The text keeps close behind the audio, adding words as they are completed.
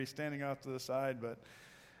standing off to the side, but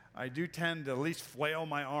I do tend to at least flail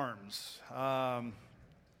my arms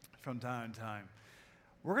from time to time.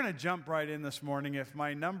 We're going to jump right in this morning. If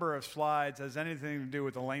my number of slides has anything to do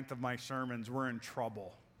with the length of my sermons, we're in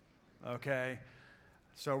trouble. Okay?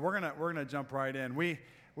 So we're gonna jump right in. We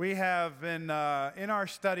have been in our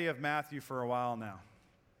study of Matthew for a while now.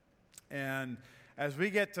 And as we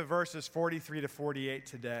get to verses 43 to 48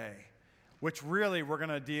 today, which really we're going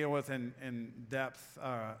to deal with in depth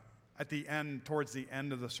at the end, towards the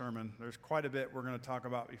end of the sermon. There's quite a bit we're going to talk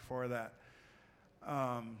about before that.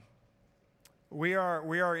 We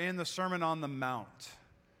are in the Sermon on the Mount,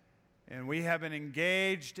 and we have been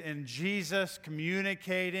engaged in Jesus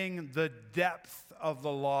communicating the depth of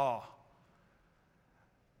the law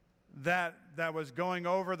that was going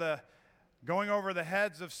over the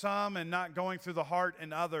heads of some and not going through the heart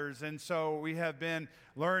in others. And so we have been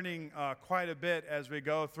learning quite a bit as we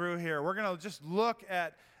go through here. We're going to just look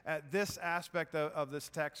at this aspect of this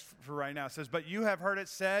text for right now. It says, "But you have heard it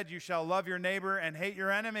said, you shall love your neighbor and hate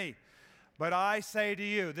your enemy. But I say to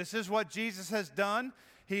you," this is what Jesus has done.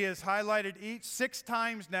 He has highlighted each 6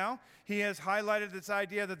 times now. He has highlighted this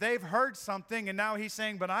idea that they've heard something, and now he's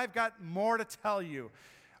saying, but I've got more to tell you.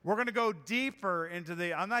 We're going to go deeper into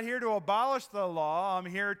I'm not here to abolish the law. I'm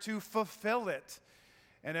here to fulfill it.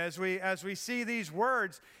 And as we see these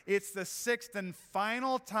words, it's the 6th and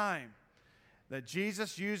final time that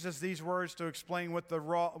Jesus uses these words to explain what the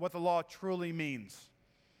law truly means.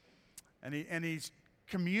 And he's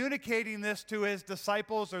communicating this to his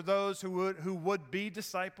disciples, or those who would be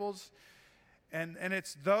disciples. And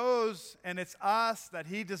it's those and it's us that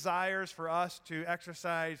he desires for us to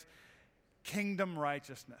exercise kingdom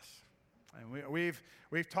righteousness. And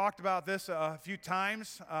we've talked about this a few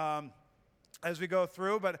times as we go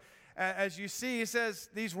through, but as you see, he says,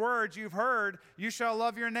 these words you've heard, you shall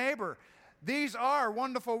love your neighbor. These are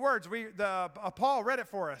wonderful words. Paul read it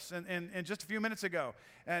for us in just a few minutes ago,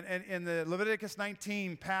 and in the Leviticus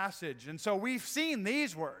 19 passage. And so we've seen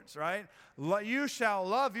these words, right? You shall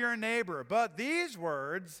love your neighbor. But these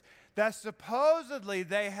words that supposedly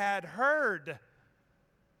they had heard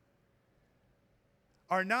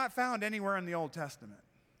are not found anywhere in the Old Testament.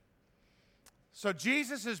 So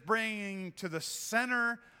Jesus is bringing to the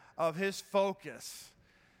center of his focus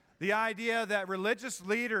the idea that religious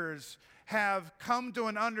leaders have come to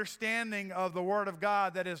an understanding of the Word of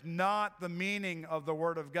God that is not the meaning of the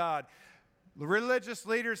Word of God. The religious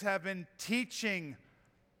leaders have been teaching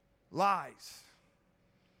lies.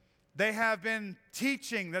 They have been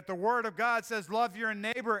teaching that the Word of God says, love your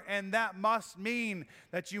neighbor, and that must mean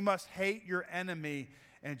that you must hate your enemy.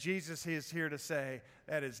 And Jesus is here to say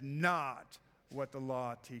that is not what the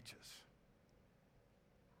law teaches.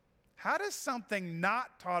 How does something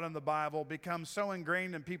not taught in the Bible become so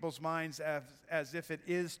ingrained in people's minds as if it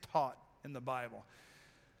is taught in the Bible?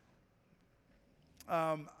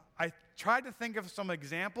 I tried to think of some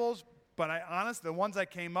examples, but the ones I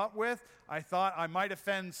came up with, I thought I might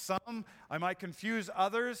offend some, I might confuse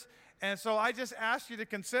others. And so I just asked you to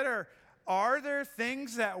consider, are there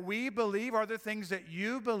things that we believe, are there things that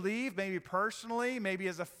you believe, maybe personally, maybe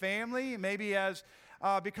as a family, maybe as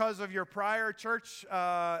because of your prior church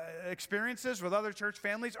experiences with other church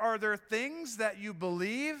families? Are there things that you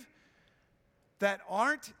believe that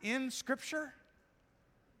aren't in Scripture,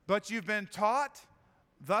 but you've been taught,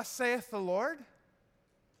 thus saith the Lord?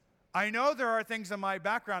 I know there are things in my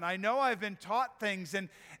background. I know I've been taught things, and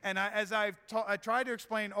I try to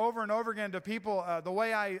explain over and over again to people, the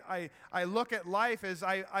way I look at life is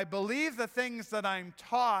I believe the things that I'm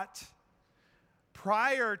taught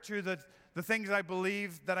prior to the things I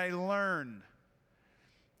believe that I learn.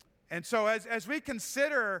 And so as we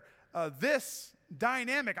consider this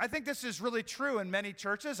dynamic, I think this is really true in many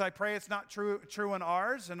churches. I pray it's not true in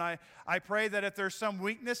ours, and I pray that if there's some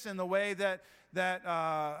weakness in the way that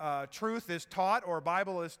truth is taught or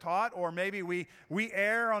Bible is taught, or maybe we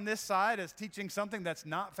err on this side as teaching something that's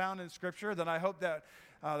not found in Scripture, then I hope that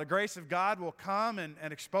the grace of God will come and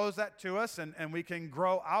expose that to us, and we can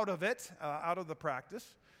grow out of it, out of the practice.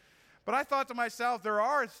 But I thought to myself, there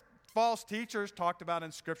are false teachers talked about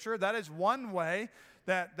in Scripture. That is one way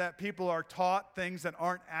that people are taught things that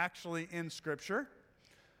aren't actually in Scripture.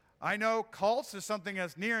 I know cults is something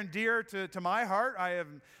that's near and dear to my heart. I have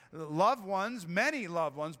loved ones, many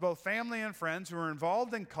loved ones, both family and friends, who are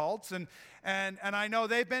involved in cults, and I know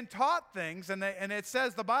they've been taught things, and it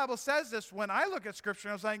says, the Bible says this. When I look at Scripture,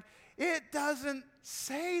 I was like, it doesn't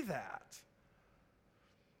say that.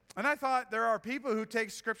 And I thought there are people who take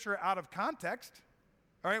Scripture out of context.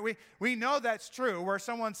 All right, we know that's true, where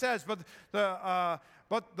someone says, but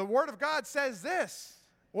the Word of God says this.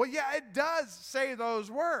 Well, yeah, it does say those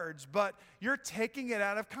words, but you're taking it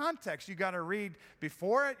out of context. You got to read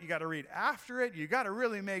before it, you got to read after it. You got to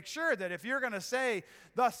really make sure that if you're going to say,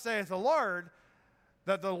 "Thus saith the Lord,"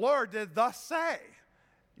 that the Lord did thus say.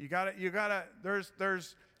 You got to.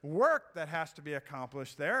 There's work that has to be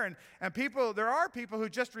accomplished there, and there are people who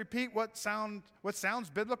just repeat what sounds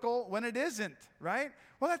biblical when it isn't, right?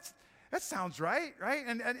 Well, that sounds right?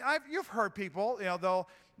 And you've heard people, they'll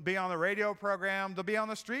be on the radio program, they'll be on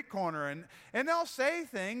the street corner, and they'll say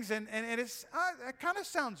things, and it's that kind of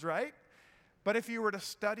sounds right. But if you were to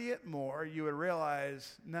study it more, you would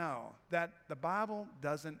realize, no, that the Bible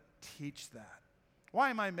doesn't teach that. Why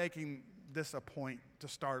am I making this a point to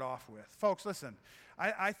start off with? Folks, listen,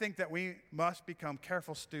 I think that we must become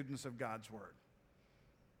careful students of God's Word.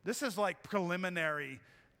 This is like preliminary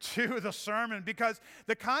to the sermon, because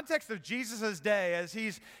the context of Jesus' day, as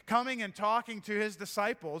he's coming and talking to his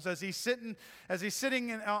disciples, as he's sitting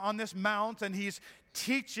on this mount and he's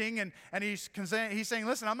teaching and he's saying,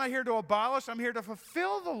 listen, I'm not here to abolish, I'm here to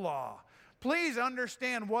fulfill the law. Please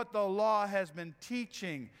understand what the law has been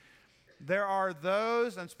teaching. There are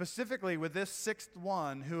those, and specifically with this sixth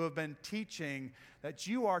one, who have been teaching that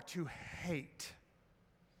you are to hate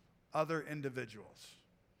other individuals.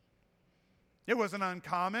 It wasn't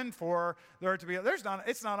uncommon for there to be,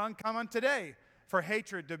 it's not uncommon today for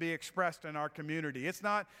hatred to be expressed in our community. It's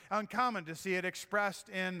not uncommon to see it expressed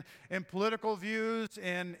in political views,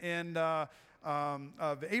 in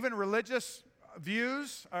even religious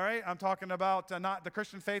views, all right? I'm talking about not the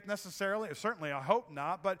Christian faith necessarily, certainly I hope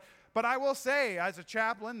not, but I will say, as a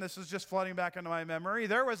chaplain, this is just flooding back into my memory,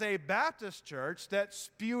 there was a Baptist church that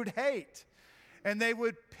spewed hate, and they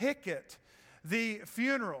would picket the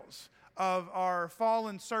funerals of our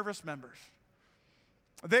fallen service members.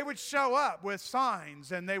 They would show up with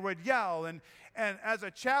signs, and they would yell, and as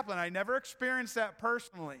a chaplain, I never experienced that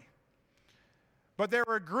personally. But there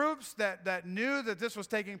were groups that knew that this was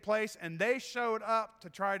taking place, and they showed up to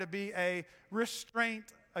try to be a restraint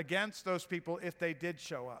against those people if they did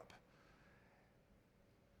show up.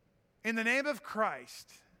 In the name of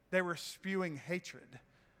Christ, they were spewing hatred.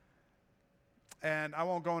 And I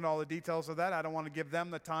won't go into all the details of that. I don't want to give them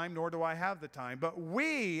the time, nor do I have the time. But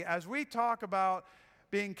as we talk about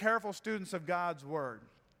being careful students of God's Word,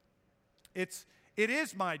 it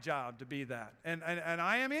is my job to be that. And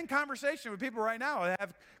I am in conversation with people right now that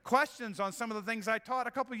have questions on some of the things I taught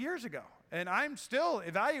a couple years ago. And I'm still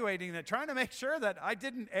evaluating it, trying to make sure that I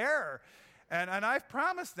didn't err. And I've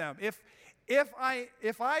promised them, if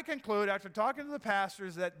I conclude after talking to the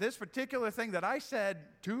pastors that this particular thing that I said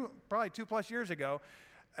probably 2+ years ago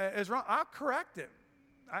is wrong, I'll correct it.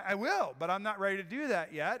 I will, but I'm not ready to do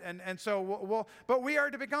that yet. And so but we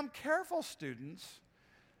are to become careful students.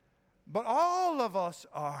 But all of us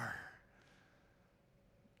are.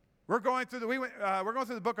 We're going through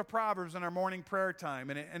the book of Proverbs in our morning prayer time,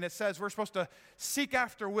 and it says we're supposed to seek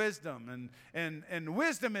after wisdom, and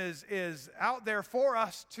wisdom is out there for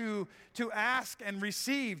us to ask and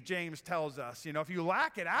receive. James tells us, if you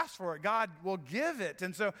lack it, ask for it. God will give it,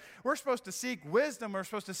 and so we're supposed to seek wisdom. We're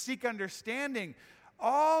supposed to seek understanding.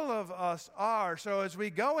 All of us are. So as we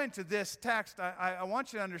go into this text, I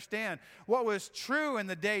want you to understand what was true in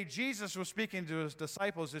the day Jesus was speaking to his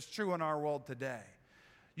disciples is true in our world today.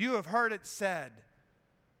 You have heard it said,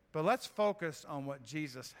 but let's focus on what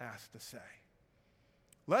Jesus has to say.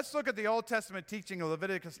 Let's look at the Old Testament teaching of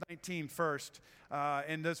Leviticus 19 first,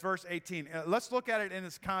 in this verse 18. Let's look at it in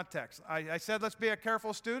its context. I said let's be a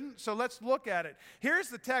careful student, so let's look at it. Here's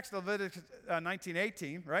the text of Leviticus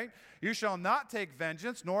 19:18, right? You shall not take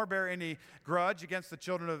vengeance, nor bear any grudge against the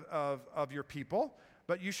children of your people,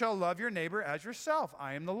 but you shall love your neighbor as yourself.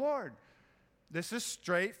 I am the Lord. This is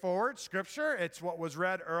straightforward scripture. It's what was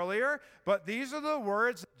read earlier. But these are the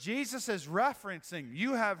words Jesus is referencing.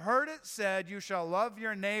 You have heard it said, you shall love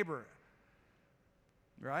your neighbor.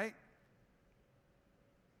 Right?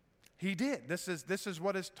 He did. This is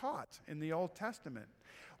what is taught in the Old Testament.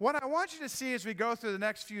 What I want you to see as we go through the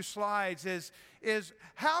next few slides is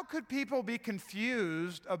how could people be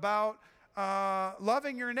confused about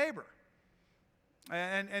loving your neighbor?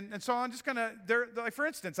 And so I'm just going to, like for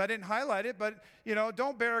instance, I didn't highlight it, but,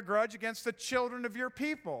 don't bear a grudge against the children of your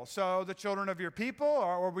people. So the children of your people,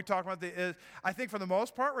 or we talking about I think for the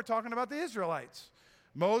most part, we're talking about the Israelites.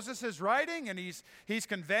 Moses is writing, and he's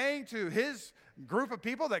conveying to his group of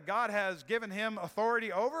people that God has given him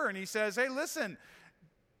authority over, and he says, hey, listen,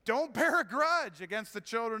 don't bear a grudge against the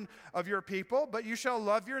children of your people, but you shall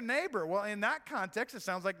love your neighbor. Well, in that context, it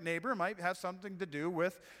sounds like neighbor might have something to do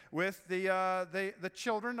with the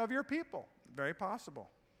children of your people. Very possible.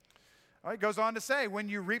 All right, it goes on to say, when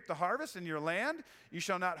you reap the harvest in your land, you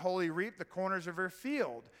shall not wholly reap the corners of your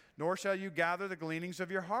field, nor shall you gather the gleanings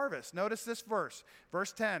of your harvest. Notice this verse,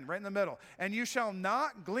 verse 10, right in the middle. And you shall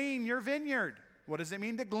not glean your vineyard. What does it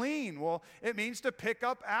mean to glean? Well, it means to pick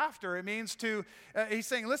up after. It means to, he's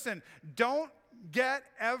saying, listen, don't get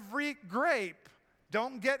every grape.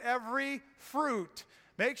 Don't get every fruit.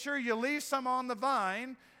 Make sure you leave some on the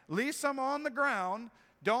vine, leave some on the ground.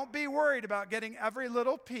 Don't be worried about getting every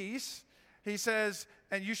little piece. He says,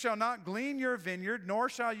 and you shall not glean your vineyard, nor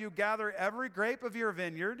shall you gather every grape of your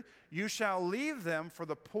vineyard. You shall leave them for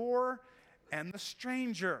the poor and the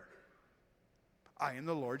stranger. I am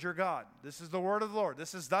the Lord your God. This is the word of the Lord.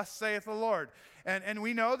 This is thus saith the Lord. And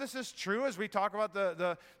we know this is true as we talk about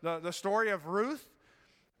the story of Ruth,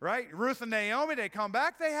 right? Ruth and Naomi, they come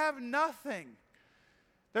back, they have nothing.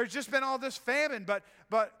 There's just been all this famine,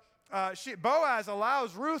 but Boaz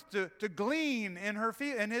allows Ruth to glean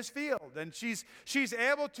in his field, and she's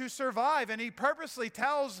able to survive. And he purposely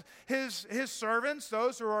tells his servants,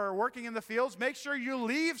 those who are working in the fields, make sure you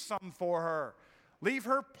leave some for her, leave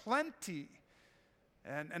her plenty.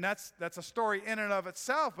 And that's a story in and of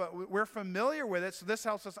itself, but we're familiar with it, so this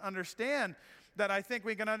helps us understand that I think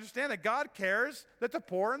we can understand that God cares that the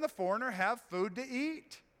poor and the foreigner have food to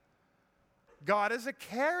eat. God is a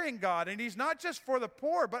caring God, and he's not just for the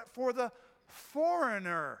poor, but for the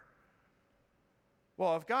foreigner.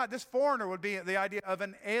 Well, if God, this foreigner would be the idea of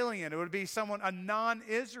an alien. It would be someone, a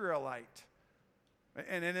non-Israelite.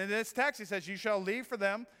 And in this text, he says, you shall leave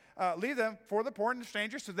them for the poor and the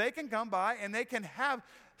stranger, so they can come by and they can have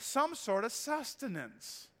some sort of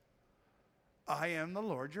sustenance. I am the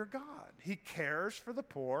Lord your God. He cares for the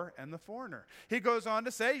poor and the foreigner. He goes on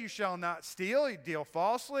to say, you shall not steal, you deal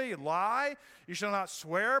falsely, lie. You shall not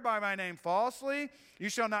swear by my name falsely. You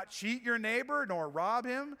shall not cheat your neighbor nor rob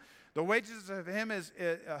him. The wages of him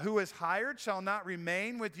who is hired shall not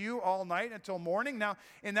remain with you all night until morning. Now,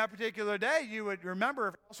 in that particular day, you would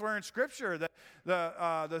remember elsewhere in Scripture that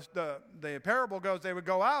the parable goes, they would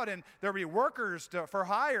go out and there would be workers for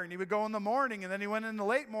hire, and he would go in the morning, and then he went in the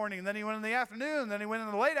late morning, and then he went in the afternoon, and then he went in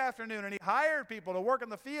the late afternoon, and he hired people to work in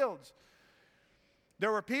the fields.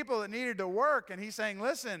 There were people that needed to work, and he's saying,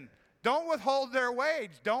 listen, don't withhold their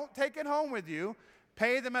wage. Don't take it home with you.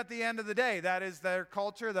 Pay them at the end of the day. That is their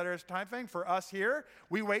culture, that is time frame. For us here,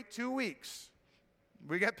 we wait 2 weeks.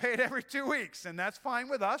 We get paid every 2 weeks, and that's fine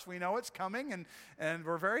with us. We know it's coming, and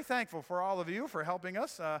we're very thankful for all of you for helping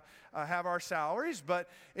us have our salaries. But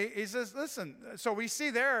he says, listen, so we see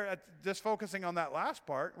there, just focusing on that last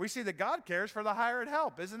part, we see that God cares for the hired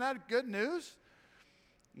help. Isn't that good news?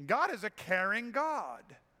 God is a caring God.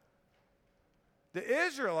 The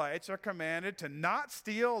Israelites are commanded to not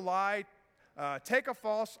steal, lie, take a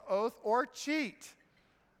false oath, or cheat.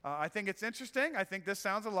 I think it's interesting. I think this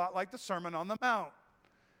sounds a lot like the Sermon on the Mount.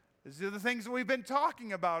 These are the things that we've been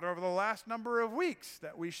talking about over the last number of weeks,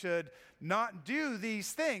 that we should not do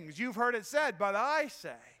these things. You've heard it said, but I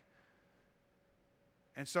say.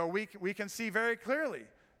 And so we can see very clearly,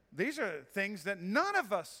 these are things that none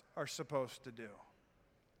of us are supposed to do.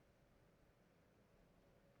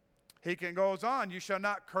 He goes on, you shall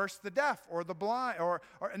not curse the deaf or the blind. Or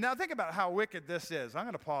now think about how wicked this is. I'm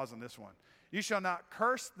going to pause on this one. You shall not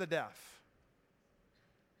curse the deaf.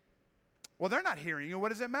 Well, they're not hearing you. What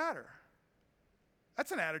does it matter?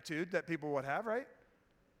 That's an attitude that people would have, right?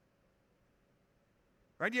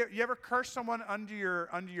 Right? You ever curse someone under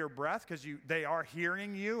your breath because they are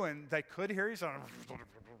hearing you and they could hear you? So,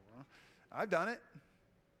 I've done it.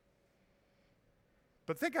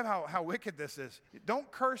 But think of how wicked this is.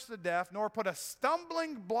 Don't curse the deaf, nor put a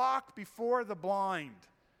stumbling block before the blind.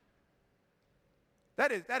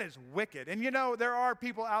 That is wicked. And there are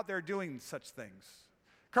people out there doing such things.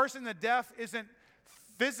 Cursing the deaf isn't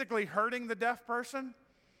physically hurting the deaf person,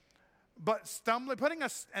 but putting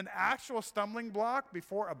an actual stumbling block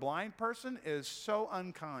before a blind person is so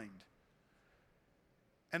unkind.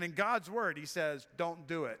 And in God's word, he says, don't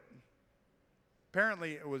do it.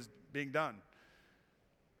 Apparently, it was being done.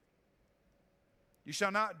 You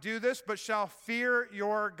shall not do this, but shall fear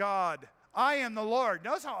your God. I am the Lord.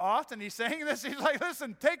 Notice how often he's saying this. He's like,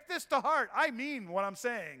 listen, take this to heart. I mean what I'm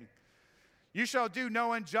saying. You shall do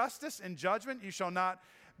no injustice in judgment. You shall not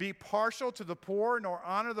be partial to the poor, nor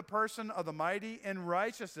honor the person of the mighty. In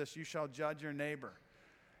righteousness you shall judge your neighbor.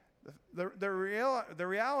 The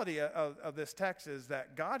reality of this text is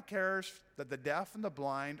that God cares that the deaf and the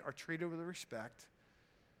blind are treated with respect,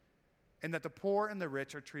 and that the poor and the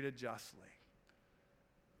rich are treated justly.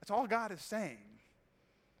 That's all God is saying,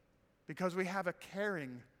 because we have a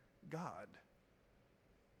caring God.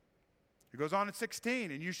 He goes on in 16,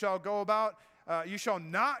 and you shall go about you shall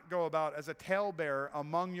not go about as a talebearer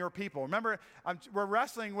among your people. Remember, we're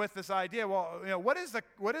wrestling with this idea. Well, what is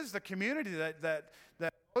the community that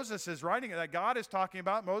Moses is writing, that God is talking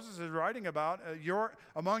about, Moses is writing about,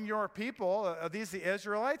 among your people? Are these the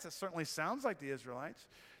Israelites? It certainly sounds like the Israelites.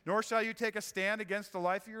 Nor shall you take a stand against the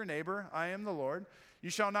life of your neighbor. I am the Lord. You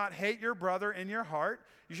shall not hate your brother in your heart.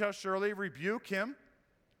 You shall surely rebuke him.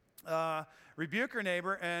 Rebuke your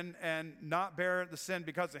neighbor and not bear the sin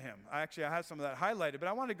because of him. I have some of that highlighted, but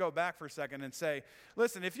I want to go back for a second and say,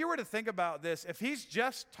 listen, if you were to think about this, if he's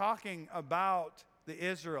just talking about the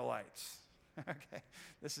Israelites, okay,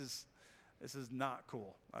 this is not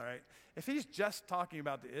cool, all right? If he's just talking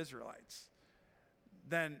about the Israelites,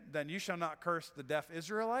 then you shall not curse the deaf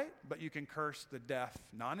Israelite, but you can curse the deaf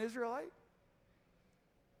non-Israelite.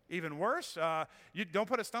 Even worse, you don't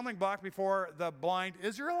put a stumbling block before the blind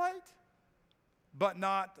Israelite, but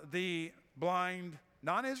not the blind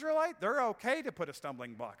non-Israelite. They're okay to put a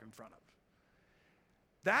stumbling block in front of.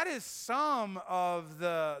 That is some of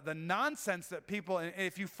the nonsense that people,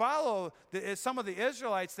 if you follow some of the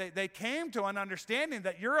Israelites, they came to an understanding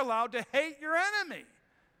that you're allowed to hate your enemy.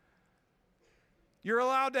 You're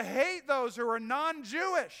allowed to hate those who are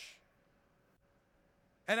non-Jewish.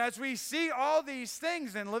 And as we see all these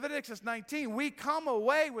things in Leviticus 19, we come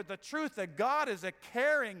away with the truth that God is a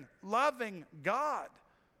caring, loving God.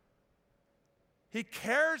 He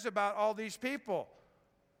cares about all these people.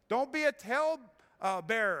 Don't be a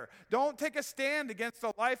talebearer. Don't take a stand against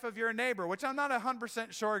the life of your neighbor, which I'm not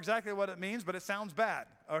 100% sure exactly what it means, but it sounds bad,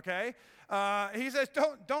 okay? He says,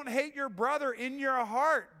 don't hate your brother in your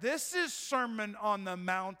heart. This is Sermon on the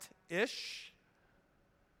Mount-ish.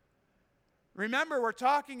 Remember, we're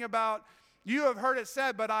talking about, you have heard it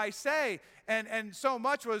said, but I say, and so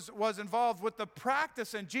much was involved with the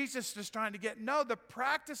practice, and Jesus is trying to the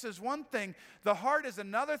practice is one thing, the heart is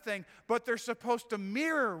another thing, but they're supposed to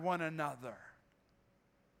mirror one another.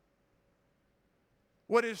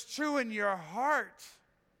 What is true in your heart,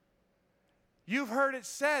 you've heard it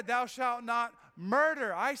said, thou shalt not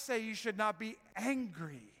murder. I say you should not be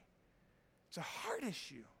angry. It's a heart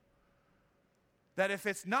issue. That if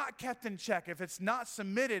it's not kept in check, if it's not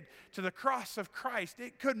submitted to the cross of Christ,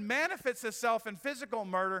 it could manifest itself in physical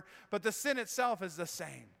murder, but the sin itself is the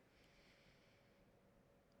same.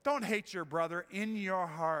 Don't hate your brother in your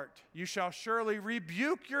heart. You shall surely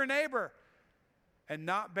rebuke your neighbor and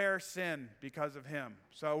not bear sin because of him.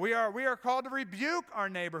 So we are called to rebuke our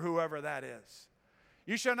neighbor, whoever that is.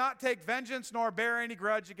 You shall not take vengeance nor bear any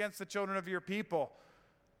grudge against the children of your people,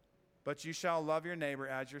 but you shall love your neighbor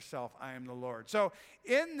as yourself. I am the Lord. So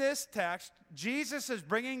in this text, Jesus is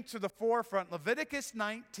bringing to the forefront Leviticus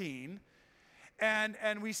 19,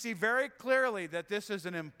 and we see very clearly that this is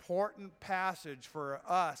an important passage for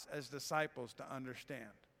us as disciples to understand.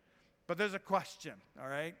 But there's a question, all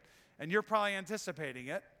right? And you're probably anticipating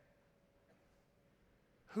it.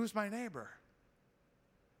 Who's my neighbor?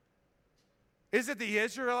 Is it the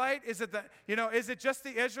Israelite? Is it just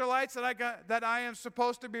the Israelites that I am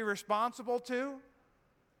supposed to be responsible to?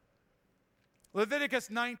 Leviticus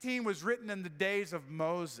 19 was written in the days of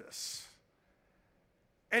Moses.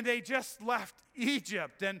 And they just left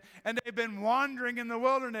Egypt, and they've been wandering in the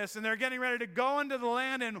wilderness, and they're getting ready to go into the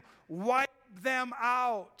land and wipe them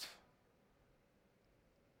out.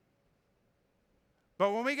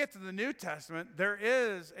 But when we get to the New Testament, there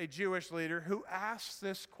is a Jewish leader who asks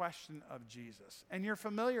this question of Jesus. And you're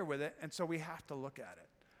familiar with it, and so we have to look at it.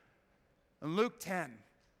 In Luke 10,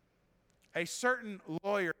 a certain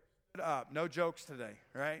lawyer stood up. No jokes today,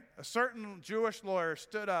 right? A certain Jewish lawyer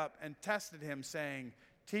stood up and tested him, saying,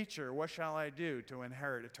 "Teacher, what shall I do to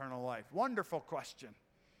inherit eternal life?" Wonderful question.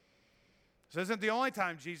 This isn't the only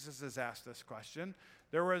time Jesus has asked this question.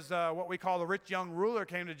 There was what we call the rich young ruler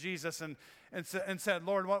came to Jesus and said,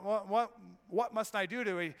 "Lord, what must I do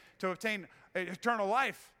to obtain eternal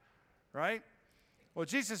life?" Right? Well,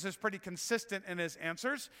 Jesus is pretty consistent in his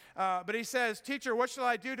answers, but he says, "Teacher, what shall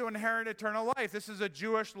I do to inherit eternal life?" This is a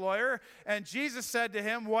Jewish lawyer, and Jesus said to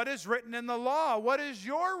him, "What is written in the law? What is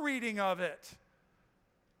your reading of it?"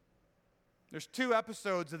 There's two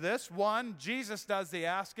episodes of this. One, Jesus does the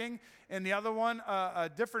asking. In the other one,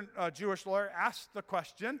 a different Jewish lawyer asks the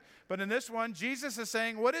question. But in this one, Jesus is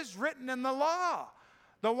saying, what is written in the law?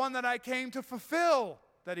 The one that I came to fulfill,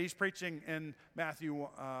 that he's preaching in Matthew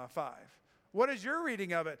 5. What is your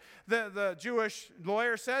reading of it? The Jewish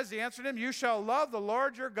lawyer says, he answered him, "You shall love the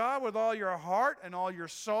Lord your God with all your heart and all your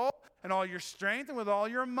soul and all your strength and with all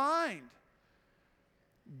your mind."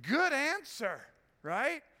 Good answer,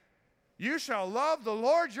 right? You shall love the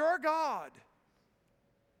Lord your God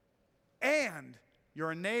and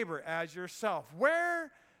your neighbor as yourself.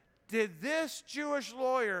 Where did this Jewish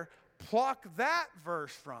lawyer pluck that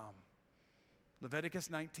verse from? Leviticus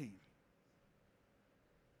 19.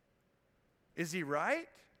 Is he right?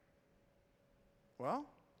 Well,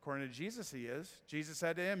 according to Jesus, he is. Jesus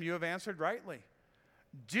said to him, "You have answered rightly.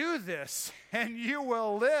 Do this, and you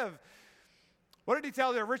will live." What did he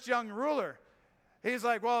tell the rich young ruler? He's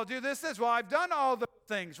like, "Well, do this. Well, I've done all the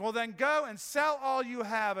things. Well, then go and sell all you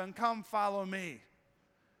have and come follow me."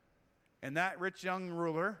 And that rich young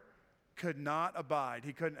ruler could not abide.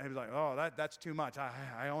 He couldn't. He was like, "Oh, that's too much.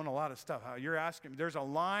 I own a lot of stuff. You're asking me. There's a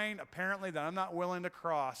line apparently that I'm not willing to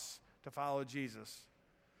cross to follow Jesus."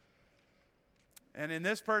 And in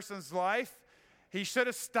this person's life, he should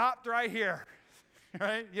have stopped right here.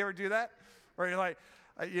 Right? You ever do that? Where you're like,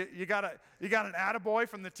 you got an attaboy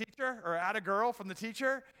from the teacher or attagirl from the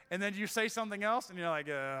teacher, and then you say something else, and you're like,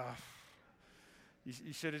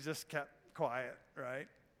 you should have just kept quiet, right?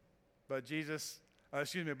 But the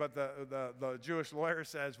Jewish lawyer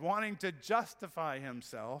says, wanting to justify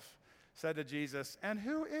himself, said to Jesus, "And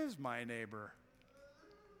who is my neighbor?"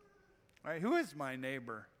 Right? Who is my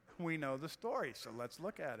neighbor? We know the story, so let's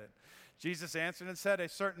look at it. Jesus answered and said, "A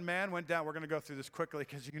certain man went down." We're going to go through this quickly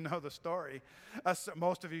because you know the story.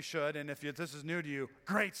 Most of you should, and if this is new to you,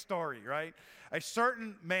 great story, right? A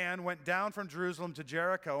certain man went down from Jerusalem to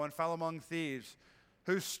Jericho and fell among thieves,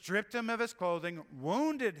 who stripped him of his clothing,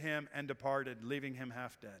 wounded him, and departed, leaving him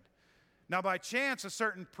half dead. Now by chance, a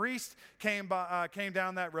certain priest came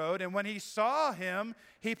down that road, and when he saw him,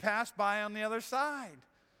 he passed by on the other side.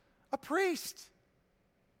 A priest.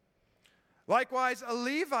 Likewise, a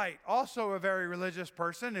Levite, also a very religious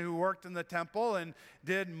person who worked in the temple and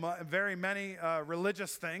did very many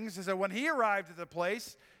religious things. So when he arrived at the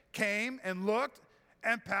place, came and looked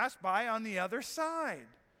and passed by on the other side.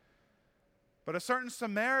 But a certain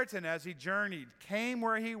Samaritan, as he journeyed, came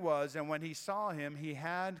where he was, and when he saw him, he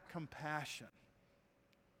had compassion.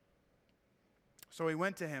 So he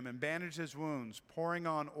went to him and bandaged his wounds, pouring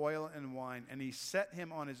on oil and wine, and he set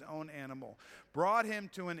him on his own animal, brought him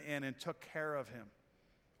to an inn, and took care of him.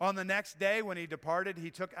 On the next day, when he departed,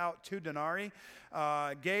 he took out 2 denarii,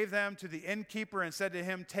 gave them to the innkeeper, and said to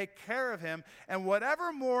him, "Take care of him, and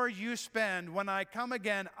whatever more you spend, when I come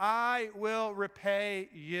again, I will repay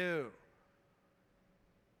you."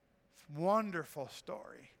 Wonderful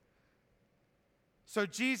story. So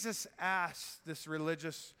Jesus asked this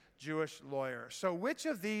religious Jewish lawyer, "So which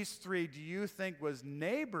of these 3 do you think was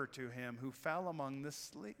neighbor to him who fell among the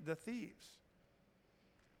thieves?"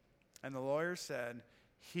 And the lawyer said,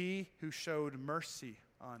 "He who showed mercy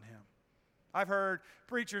on him." I've heard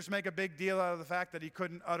preachers make a big deal out of the fact that he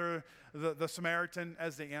couldn't utter the Samaritan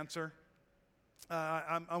as the answer.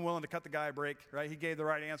 I'm willing to cut the guy a break, right? He gave the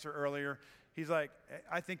right answer earlier. He's like,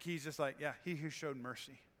 I think he's just like, yeah, he who showed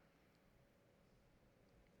mercy.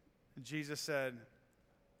 And Jesus said,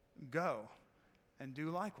 "Go and do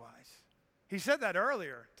likewise." He said that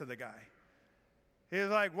earlier to the guy. He was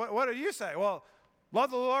like, what do you say? Well,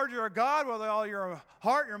 love the Lord your God with all your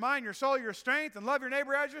heart, your mind, your soul, your strength, and love your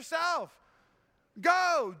neighbor as yourself.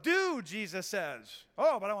 Go, do, Jesus says.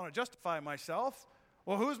 Oh, but I want to justify myself.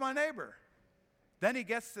 Well, who's my neighbor? Then he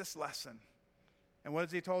gets this lesson. And what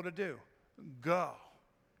is he told to do? Go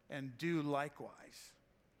and do likewise.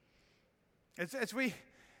 As we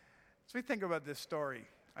think about this story,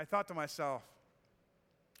 I thought to myself,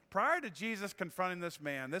 prior to Jesus confronting this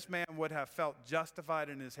man would have felt justified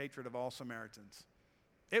in his hatred of all Samaritans.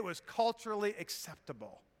 It was culturally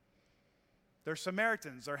acceptable. They're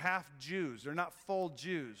Samaritans. They're half Jews. They're not full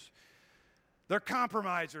Jews. They're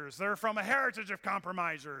compromisers. They're from a heritage of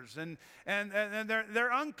compromisers, and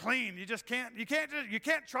they're unclean. You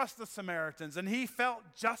can't trust the Samaritans. And he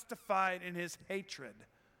felt justified in his hatred.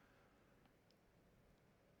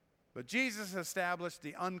 But Jesus established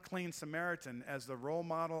the unclean Samaritan as the role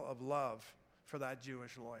model of love for that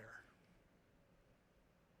Jewish lawyer.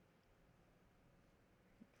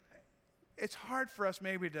 It's hard for us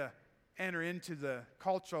maybe to enter into the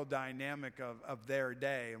cultural dynamic of their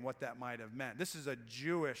day and what that might have meant. This is a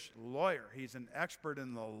Jewish lawyer. He's an expert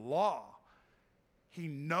in the law. He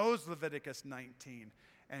knows Leviticus 19.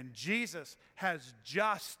 And Jesus has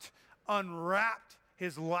just unwrapped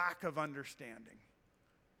his lack of understanding.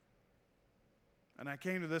 And I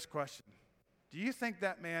came to this question. Do you think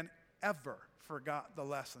that man ever forgot the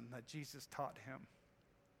lesson that Jesus taught him?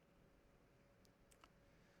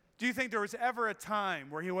 Do you think there was ever a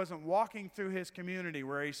time where he wasn't walking through his community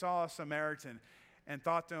where he saw a Samaritan and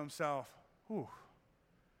thought to himself, "Whew,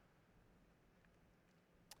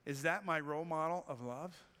 is that my role model of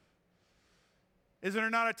love?" Is there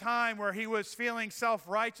not a time where he was feeling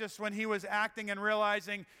self-righteous when he was acting and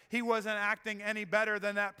realizing he wasn't acting any better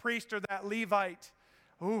than that priest or that Levite?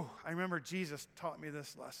 Ooh, I remember Jesus taught me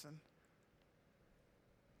this lesson.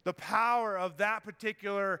 The power of that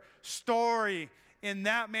particular story in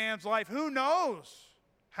that man's life. Who knows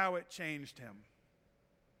how it changed him?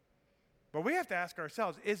 But we have to ask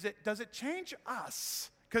ourselves, does it change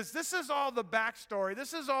us? Because this is all the backstory.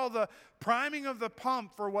 This is all the priming of the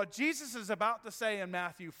pump for what Jesus is about to say in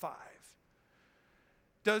Matthew 5.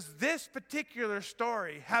 Does this particular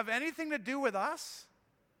story have anything to do with us?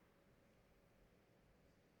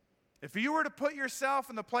 If you were to put yourself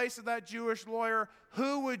in the place of that Jewish lawyer,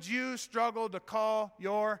 who would you struggle to call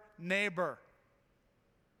your neighbor?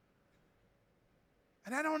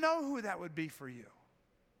 And I don't know who that would be for you.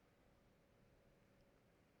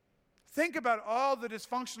 Think about all the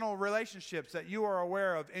dysfunctional relationships that you are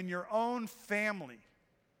aware of in your own family.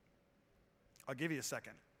 I'll give you a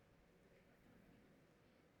second.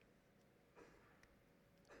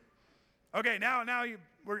 Okay, now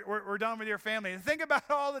we're done with your family. And think about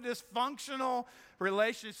all the dysfunctional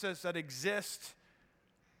relationships that exist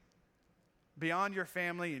beyond your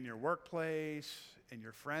family, in your workplace, in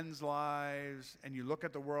your friends' lives, and you look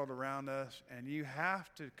at the world around us, and you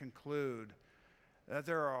have to conclude that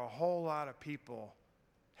there are a whole lot of people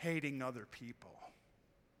hating other people.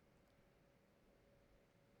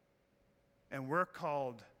 And we're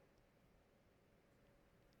called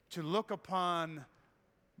to look upon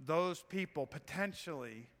those people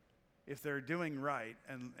potentially, if they're doing right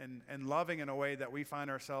and loving in a way that we find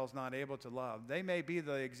ourselves not able to love. They may be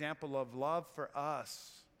the example of love for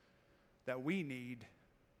us that we need,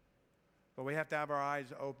 but we have to have our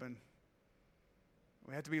eyes open.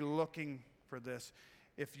 We have to be looking for this.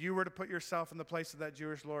 If you were to put yourself in the place of that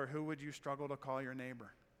Jewish lawyer, who would you struggle to call your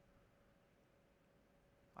neighbor?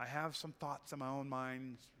 I have some thoughts in my own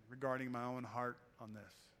mind regarding my own heart on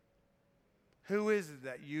this. Who is it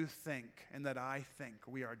that you think and that I think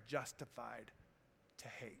we are justified to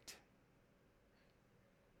hate?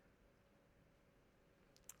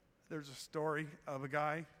 There's a story of a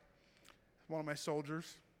guy, one of my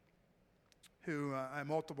soldiers, who,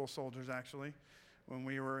 multiple soldiers actually, when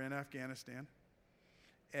we were in Afghanistan.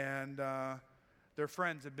 And their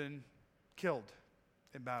friends had been killed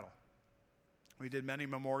in battle. We did many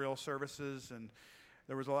memorial services, and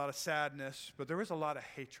there was a lot of sadness, but there was a lot of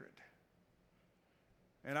hatred.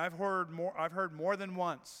 And I've heard more than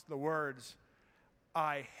once the words,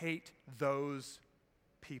 "I hate those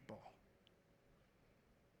people."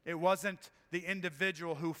 It wasn't the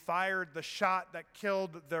individual who fired the shot that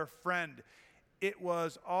killed their friend. It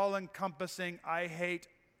was all-encompassing, I hate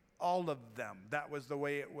all of them. That was the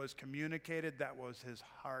way it was communicated. That was his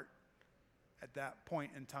heart at that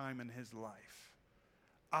point in time in his life.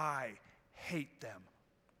 I hate them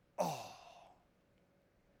all.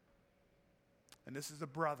 And this is a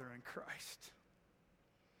brother in Christ.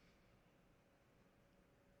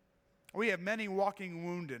 We have many walking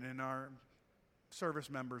wounded in our service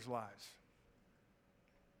members' lives.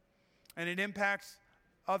 And it impacts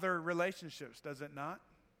other relationships, does it not?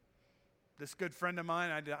 This good friend of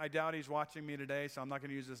mine, I doubt he's watching me today, so I'm not going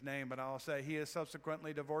to use his name, but I'll say he has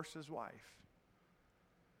subsequently divorced his wife.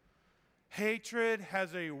 Hatred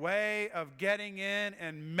has a way of getting in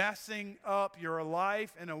and messing up your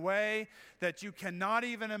life in a way that you cannot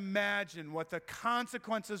even imagine what the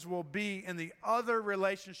consequences will be in the other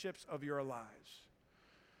relationships of your lives.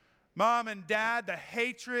 Mom and dad, the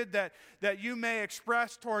hatred that you may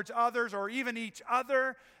express towards others or even each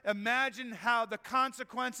other, imagine how the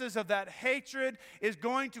consequences of that hatred is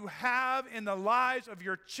going to have in the lives of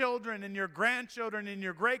your children and your grandchildren and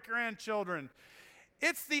your great-grandchildren.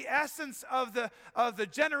 It's the essence of the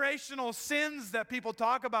generational sins that people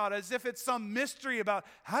talk about as if it's some mystery about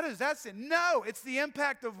how does that sin? No, it's the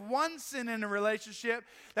impact of one sin in a relationship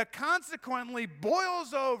that consequently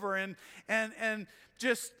boils over and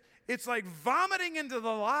just, it's like vomiting into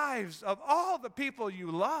the lives of all the people you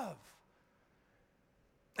love.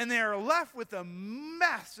 And they are left with the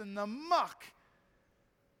mess and the muck.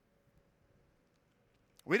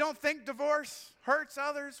 We don't think divorce hurts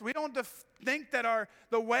others. We don't think that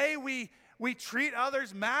the way we treat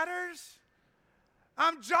others matters.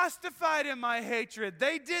 I'm justified in my hatred.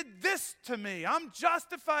 They did this to me. I'm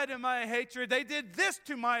justified in my hatred. They did this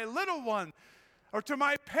to my little one or to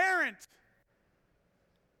my parent.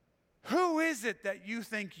 Who is it that you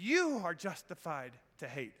think you are justified to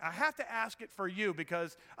hate? I have to ask it for you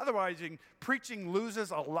because otherwise preaching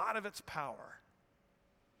loses a lot of its power.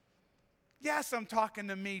 Yes, I'm talking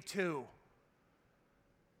to me too.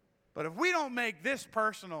 But if we don't make this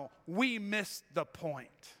personal, we miss the point.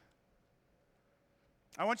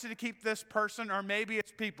 I want you to keep this person, or maybe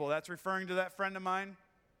it's people. That's referring to that friend of mine.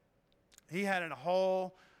 He had a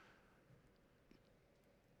whole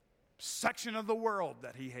section of the world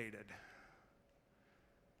that he hated.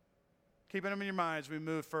 Keeping them in your mind as we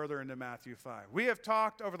move further into Matthew 5. We have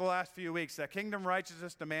talked over the last few weeks that kingdom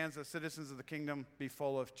righteousness demands that citizens of the kingdom be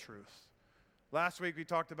full of truth. Last week we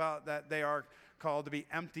talked about that they are called to be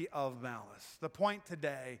empty of malice. The point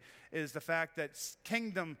today is the fact that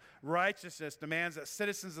kingdom righteousness demands that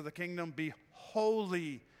citizens of the kingdom be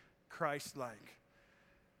wholly Christ-like.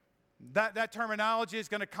 That terminology is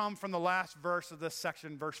going to come from the last verse of this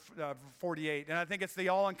section, verse 48. And I think it's the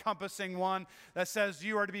all-encompassing one that says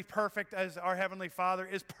you are to be perfect as our Heavenly Father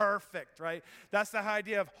is perfect, right? That's the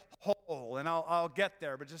idea of whole, and I'll get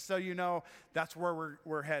there. But just so you know, that's where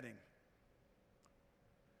we're heading.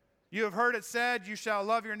 You have heard it said, you shall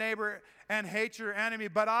love your neighbor and hate your enemy.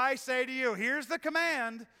 But I say to you, here's the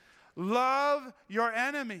command, love your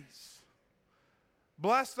enemies.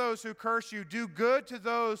 Bless those who curse you. Do good to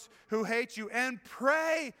those who hate you. And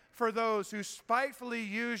pray for those who spitefully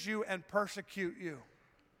use you and persecute you.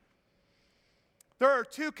 There are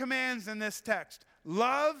two commands in this text.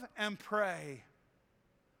 Love and pray.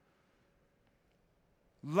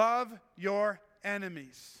 Love your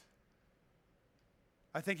enemies.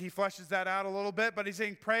 I think he fleshes that out a little bit, but he's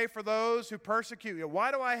saying pray for those who persecute you.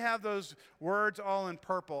 Why do I have those words all in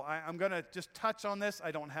purple? I'm going to just touch on this.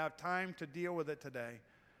 I don't have time to deal with it today.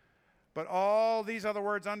 But all these other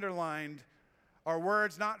words underlined are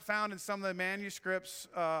words not found in some of the manuscripts,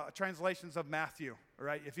 translations of Matthew.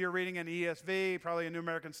 Right? If you're reading an ESV, probably a New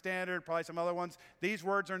American Standard, probably some other ones, these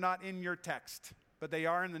words are not in your text. But they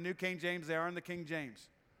are in the New King James, they are in the King James.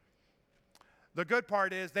 The good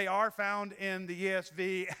part is they are found in the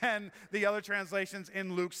ESV and the other translations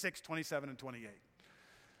in Luke 6, 27 and 28.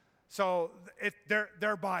 So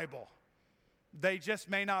they're Bible. They just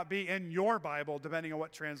may not be in your Bible, depending on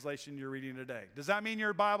what translation you're reading today. Does that mean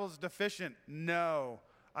your Bible is deficient? No.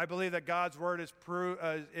 I believe that God's Word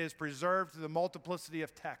is preserved through the multiplicity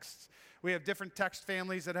of texts. We have different text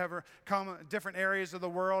families that have come different areas of the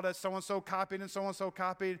world as so-and-so copied and so-and-so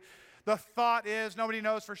copied. The thought is, nobody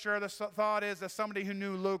knows for sure, the thought is that somebody who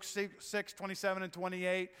knew Luke 6, 27 and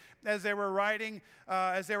 28, as they were writing,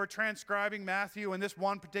 as they were transcribing Matthew in this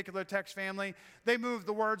one particular text family, they moved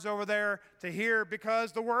the words over there to here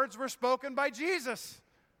because the words were spoken by Jesus.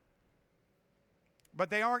 But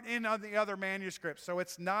they aren't in the other manuscripts, so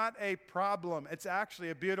it's not a problem. It's actually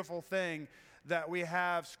a beautiful thing that we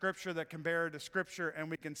have Scripture that compare to Scripture, and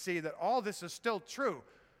we can see that all this is still true.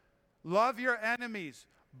 Love your enemies.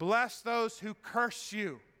 Bless those who curse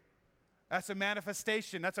you. That's a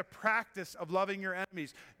manifestation. That's a practice of loving your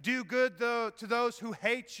enemies. Do good to those who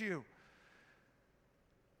hate you.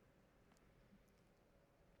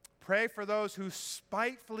 Pray for those who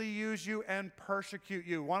spitefully use you and persecute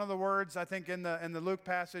you. One of the words I think in the Luke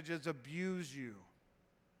passage is abuse you.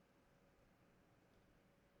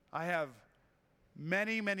 I have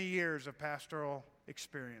many, many years of pastoral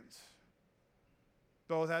experience.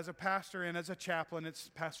 Both as a pastor and as a chaplain, it's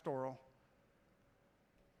pastoral.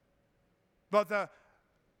 But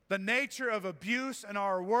the nature of abuse in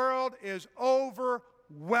our world is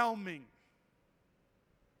overwhelming.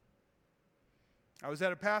 I was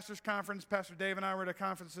at a pastor's conference. Pastor Dave and I were at a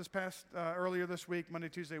conference earlier this week, Monday,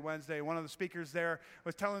 Tuesday, Wednesday. One of the speakers there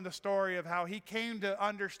was telling the story of how he came to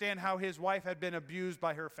understand how his wife had been abused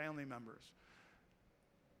by her family members.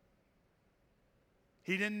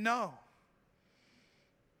 He didn't know.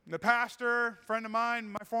 The pastor, friend of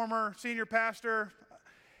mine, my former senior pastor,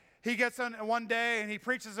 he gets on one day and he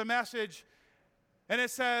preaches a message, and it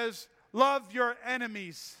says, love your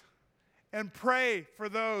enemies and pray for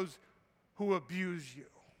those who abuse you.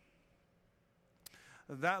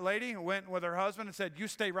 That lady went with her husband and said, you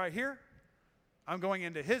stay right here. I'm going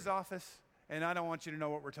into his office, and I don't want you to know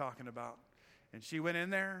what we're talking about. And she went in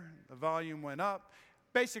there, the volume went up.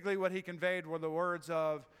 Basically what he conveyed were the words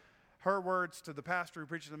of, her words to the pastor who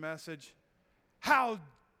preached the message, how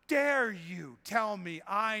dare you tell me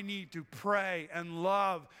I need to pray and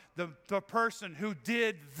love the person who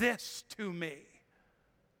did this to me?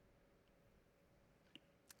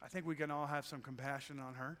 I think we can all have some compassion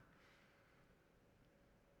on her.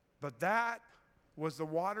 But that was the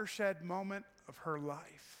watershed moment of her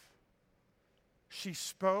life. She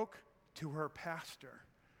spoke to her pastor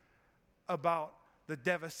about the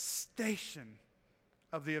devastation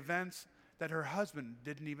of the events that her husband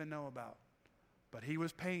didn't even know about, but he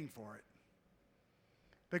was paying for it.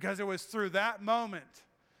 Because it was through that moment,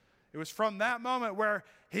 It was from that moment where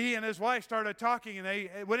he and his wife started talking, and they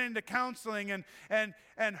went into counseling, and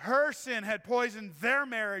her sin had poisoned their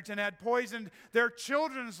marriage and had poisoned their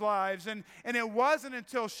children's lives. And it wasn't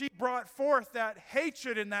until she brought forth that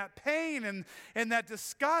hatred and that pain and that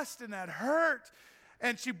disgust and that hurt,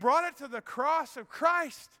 and she brought it to the cross of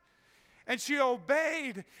Christ. And she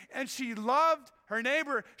obeyed, and she loved her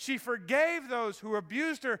neighbor. She forgave those who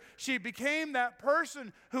abused her. She became that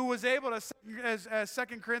person who was able to, as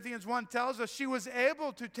 2 Corinthians 1 tells us, she was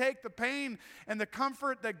able to take the pain and the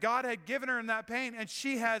comfort that God had given her in that pain, and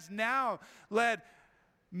she has now led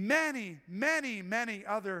many, many, many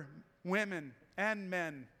other women and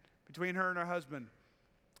men between her and her husband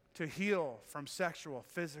to heal from sexual,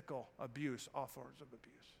 physical abuse, all forms of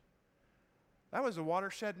abuse. That was a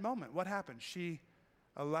watershed moment. What happened? She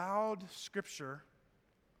allowed Scripture,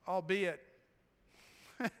 albeit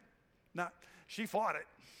she fought it,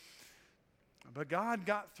 but God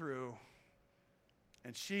got through,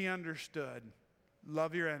 and she understood,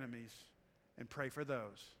 love your enemies and pray for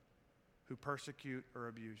those who persecute or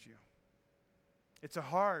abuse you. It's a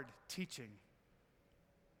hard teaching.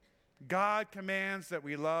 God commands that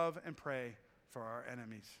we love and pray for our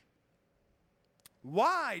enemies.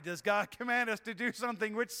 Why does God command us to do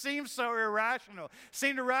something which seems so irrational?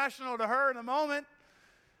 Seemed irrational to her in the moment.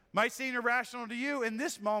 Might seem irrational to you in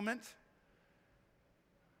this moment.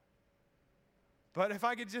 But if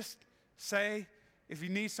I could just say, if you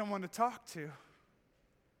need someone to talk to, I'd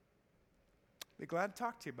be glad to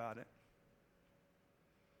talk to you about it.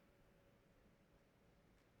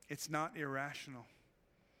 It's not irrational.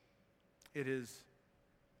 It is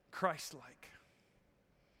Christ-like.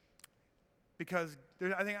 Because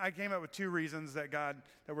I think I came up with two reasons that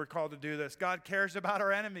we're called to do this. God cares about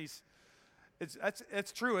our enemies.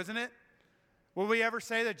 It's true, isn't it? Will we ever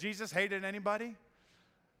say that Jesus hated anybody?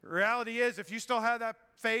 The reality is, if you still have that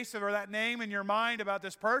face or that name in your mind about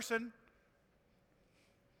this person,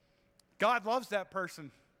 God loves that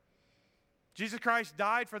person. Jesus Christ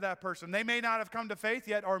died for that person. They may not have come to faith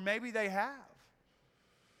yet, or maybe they have.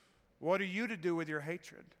 What are you to do with your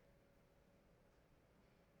hatred?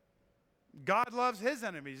 God loves his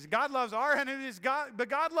enemies. God loves our enemies, but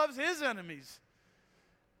God loves his enemies.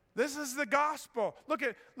 This is the gospel. Look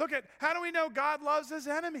at how do we know God loves his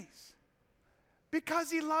enemies? Because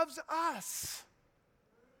he loves us.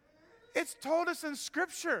 It's told us in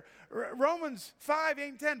Scripture, Romans 5, 8,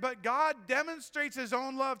 and 10, but God demonstrates his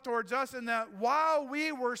own love towards us in that while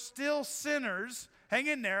we were still sinners, hang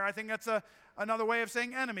in there, I think that's another way of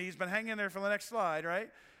saying enemies, but hang in there for the next slide, right?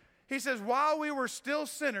 He says, while we were still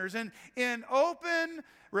sinners, in open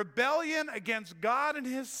rebellion against God and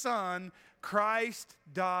his Son, Christ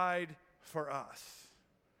died for us.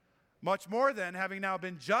 Much more then, having now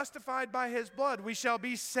been justified by his blood, we shall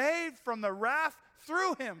be saved from the wrath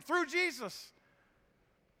through him, through Jesus.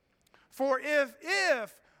 For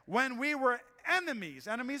if when we were enemies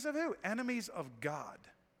of who? Enemies of God.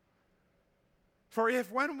 For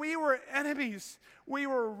if when we were enemies, we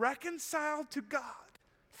were reconciled to God.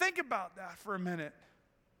 Think about that for a minute.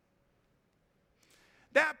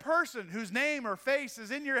 That person whose name or face is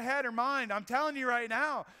in your head or mind, I'm telling you right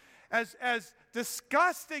now, as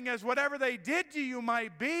disgusting as whatever they did to you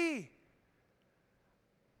might be,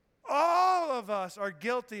 all of us are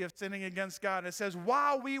guilty of sinning against God. It says,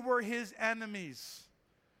 while we were his enemies,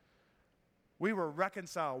 we were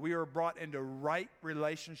reconciled. We were brought into right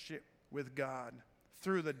relationship with God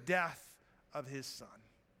through the death of his Son.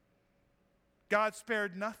 God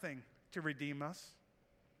spared nothing to redeem us.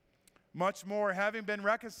 Much more, having been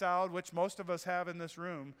reconciled, which most of us have in this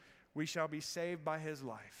room, we shall be saved by his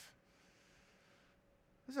life.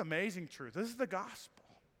 This is amazing truth. This is the gospel.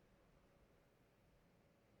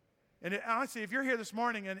 And honestly, if you're here this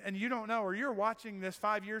morning and you don't know, or you're watching this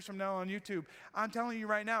 5 years from now on YouTube, I'm telling you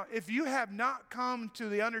right now, if you have not come to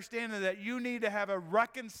the understanding that you need to have a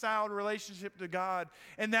reconciled relationship to God,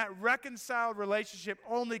 and that reconciled relationship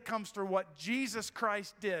only comes through what Jesus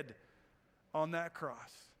Christ did on that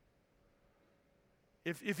cross.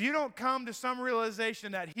 If you don't come to some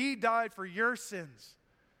realization that he died for your sins,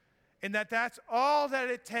 and that's all that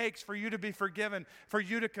it takes for you to be forgiven, for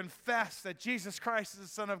you to confess that Jesus Christ is the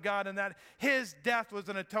Son of God and that his death was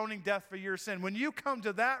an atoning death for your sin. When you come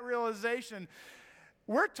to that realization,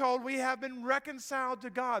 we're told we have been reconciled to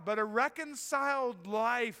God. But a reconciled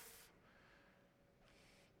life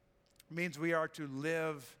means we are to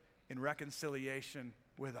live in reconciliation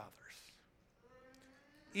with others,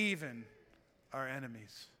 even our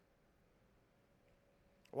enemies.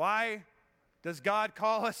 Why does God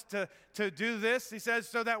call us to do this? He says,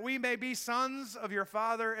 so that we may be sons of your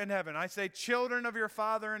Father in heaven. I say children of your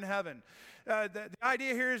Father in heaven. The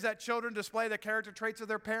idea here is that children display the character traits of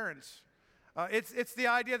their parents. It's the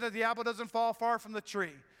idea that the apple doesn't fall far from the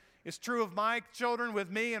tree. It's true of my children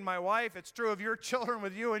with me and my wife. It's true of your children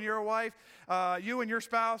with you and your wife, you and your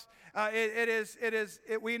spouse.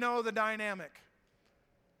 We know the dynamic.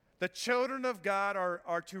 The children of God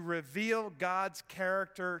are to reveal God's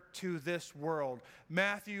character to this world.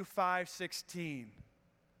 Matthew 5:16.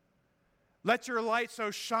 Let your light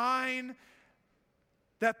so shine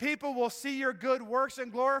that people will see your good works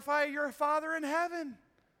and glorify your Father in heaven.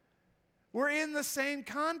 We're in the same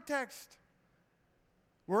context.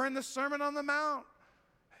 We're in the Sermon on the Mount.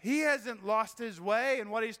 He hasn't lost his way in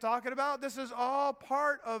what he's talking about. This is all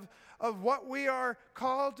part of what we are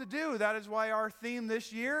called to do. That is why our theme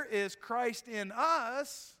this year is Christ in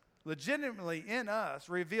us, legitimately in us,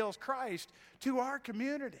 reveals Christ to our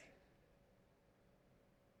community.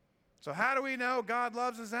 So how do we know God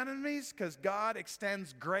loves his enemies? Because God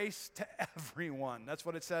extends grace to everyone. That's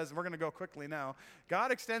what it says. We're going to go quickly now.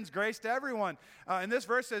 God extends grace to everyone. In this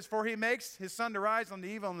verse it says, for he makes his sun to rise on the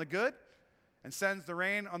evil and the good, and sends the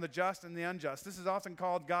rain on the just and the unjust. This is often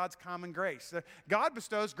called God's common grace. God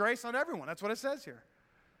bestows grace on everyone. That's what it says here.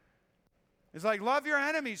 It's like, love your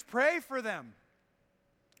enemies, pray for them.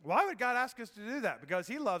 Why would God ask us to do that? Because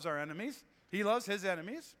he loves our enemies. He loves his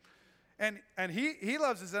enemies. And he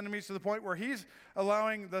loves his enemies to the point where he's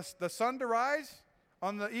allowing the sun to rise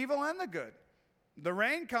on the evil and the good. The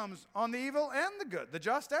rain comes on the evil and the good, the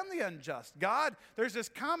just and the unjust. God, there's this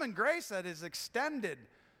common grace that is extended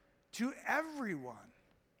to everyone.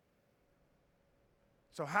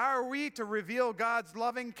 So how are we to reveal God's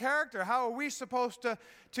loving character? How are we supposed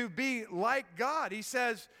to be like God? He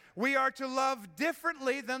says we are to love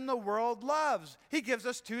differently than the world loves. He gives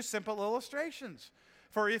us two simple illustrations.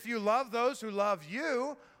 For if you love those who love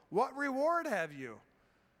you, what reward have you?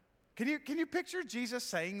 Can you picture Jesus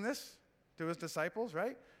saying this to his disciples,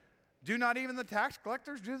 right? Do not even the tax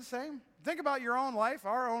collectors do the same? Think about your own life,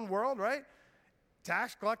 our own world, right?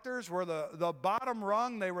 Tax collectors were the bottom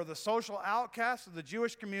rung. They were the social outcasts of the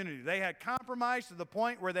Jewish community. They had compromised to the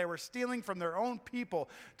point where they were stealing from their own people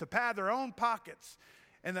to pad their own pockets.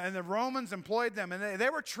 And the Romans employed them, and they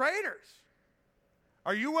were traitors.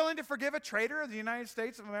 Are you willing to forgive a traitor of the United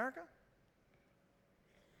States of America?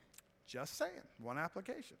 Just saying, one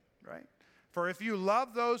application, right? For if you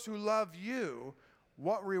love those who love you,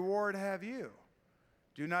 what reward have you?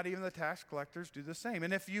 Do not even the tax collectors do the same?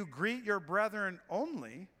 And if you greet your brethren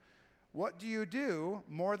only, what do you do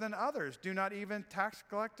more than others? Do not even tax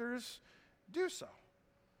collectors do so?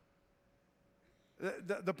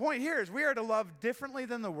 The point here is we are to love differently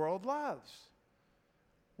than the world loves.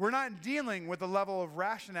 We're not dealing with a level of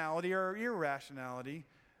rationality or irrationality.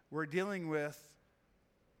 We're dealing with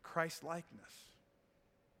Christ-likeness.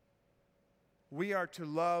 We are to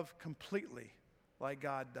love completely like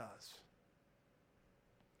God does.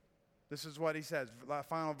 This is what he says,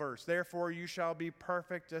 final verse. Therefore you shall be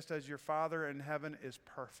perfect just as your Father in heaven is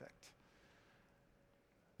perfect.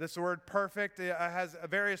 This word perfect has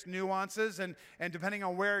various nuances, and depending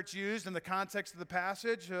on where it's used in the context of the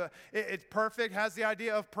passage, it's perfect, has the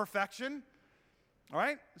idea of perfection. All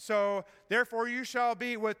right? So, therefore you shall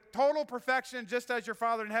be with total perfection just as your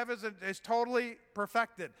Father in heaven is totally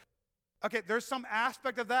perfected. Okay, there's some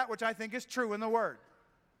aspect of that which I think is true in the word.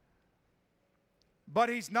 But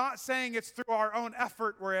he's not saying it's through our own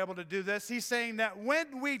effort we're able to do this. He's saying that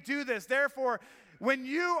when we do this, therefore, when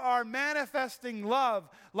you are manifesting love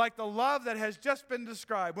like the love that has just been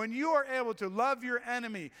described, when you are able to love your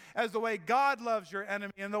enemy as the way God loves your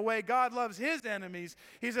enemy and the way God loves his enemies,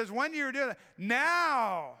 he says, when you're doing that,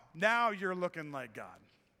 now you're looking like God.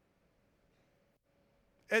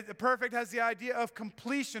 Perfect has the idea of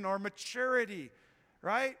completion or maturity,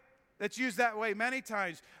 right? That's used that way many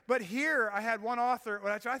times. But here, I had one author,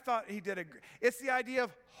 which I thought he did it's the idea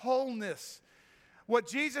of wholeness. What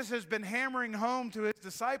Jesus has been hammering home to his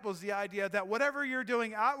disciples, the idea that whatever you're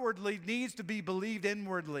doing outwardly needs to be believed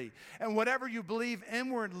inwardly. And whatever you believe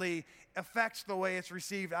inwardly affects the way it's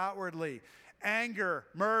received outwardly. Anger,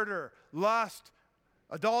 murder, lust,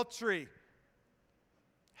 adultery,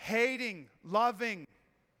 hating, loving.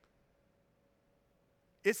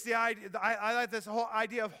 It's the idea, I like this whole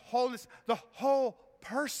idea of wholeness. The whole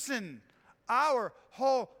person, our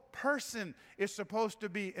whole person is supposed to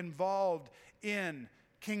be involved in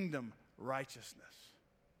kingdom righteousness.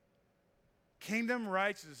 Kingdom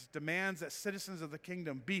righteousness demands that citizens of the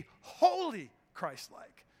kingdom be wholly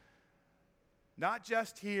Christ-like. Not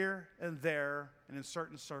just here and there and in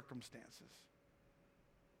certain circumstances.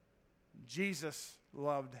 Jesus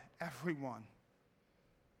loved everyone.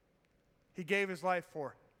 He gave his life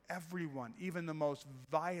for everyone, even the most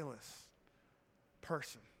vilest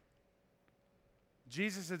person.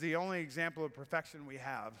 Jesus is the only example of perfection we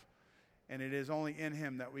have, and it is only in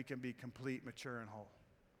him that we can be complete, mature, and whole.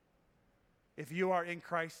 If you are in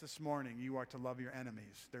Christ this morning, you are to love your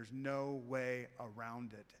enemies. There's no way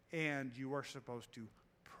around it, and you are supposed to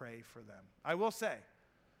pray for them. I will say,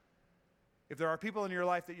 if there are people in your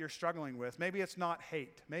life that you're struggling with, maybe it's not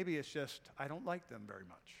hate. Maybe it's just, I don't like them very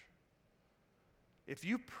much. If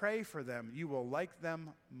you pray for them, you will like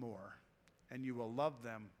them more, and you will love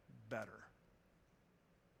them better.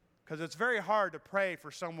 Because it's very hard to pray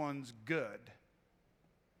for someone's good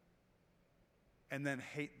and then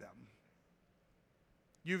hate them.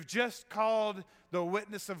 You've just called the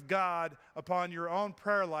witness of God upon your own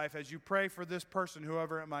prayer life as you pray for this person,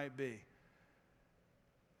 whoever it might be.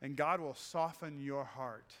 And God will soften your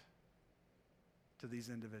heart to these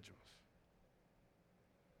individuals.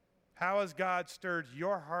 How has God stirred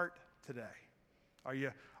your heart today?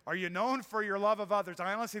 Are you known for your love of others?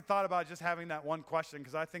 I honestly thought about just having that one question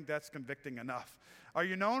because I think that's convicting enough. Are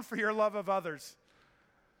you known for your love of others?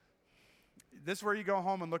 This is where you go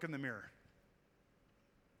home and look in the mirror.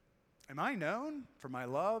 Am I known for my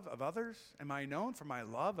love of others? Am I known for my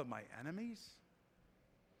love of my enemies?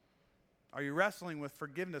 Are you wrestling with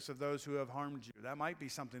forgiveness of those who have harmed you? That might be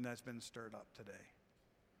something that's been stirred up today.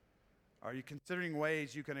 Are you considering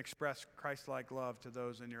ways you can express Christ-like love to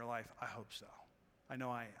those in your life? I hope so. I know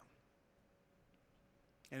I am.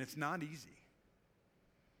 And it's not easy,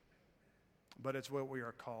 but it's what we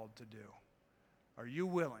are called to do. Are you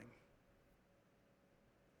willing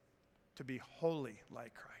to be holy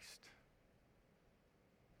like Christ?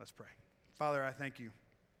 Let's pray. Father, I thank you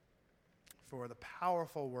for the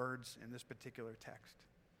powerful words in this particular text.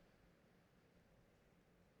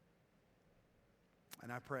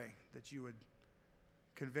 And I pray that you would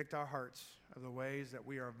convict our hearts of the ways that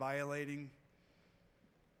we are violating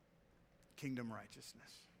kingdom righteousness.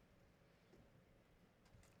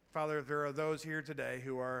 Father, if there are those here today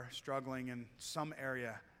who are struggling in some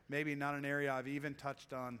area, maybe not an area I've even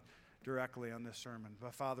touched on directly on this sermon,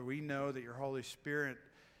 but Father, we know that your Holy Spirit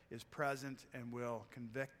is present and will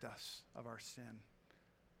convict us of our sin.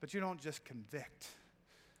 But you don't just convict,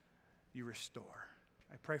 you restore.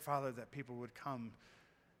 I pray, Father, that people would come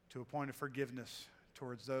to a point of forgiveness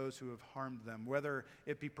towards those who have harmed them, whether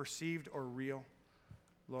it be perceived or real.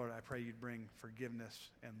 Lord, I pray you'd bring forgiveness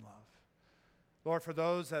and love. Lord, for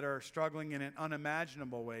those that are struggling in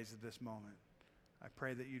unimaginable ways at this moment, I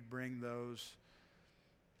pray that you'd bring those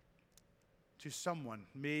to someone,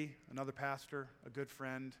 me, another pastor, a good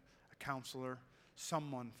friend, a counselor,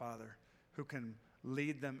 someone, Father, who can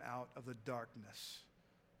lead them out of the darkness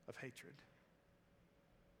of hatred.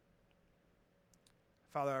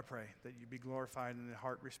 Father, I pray that you be glorified in the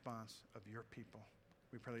heart response of your people.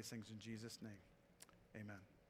 We pray these things in Jesus' name. Amen.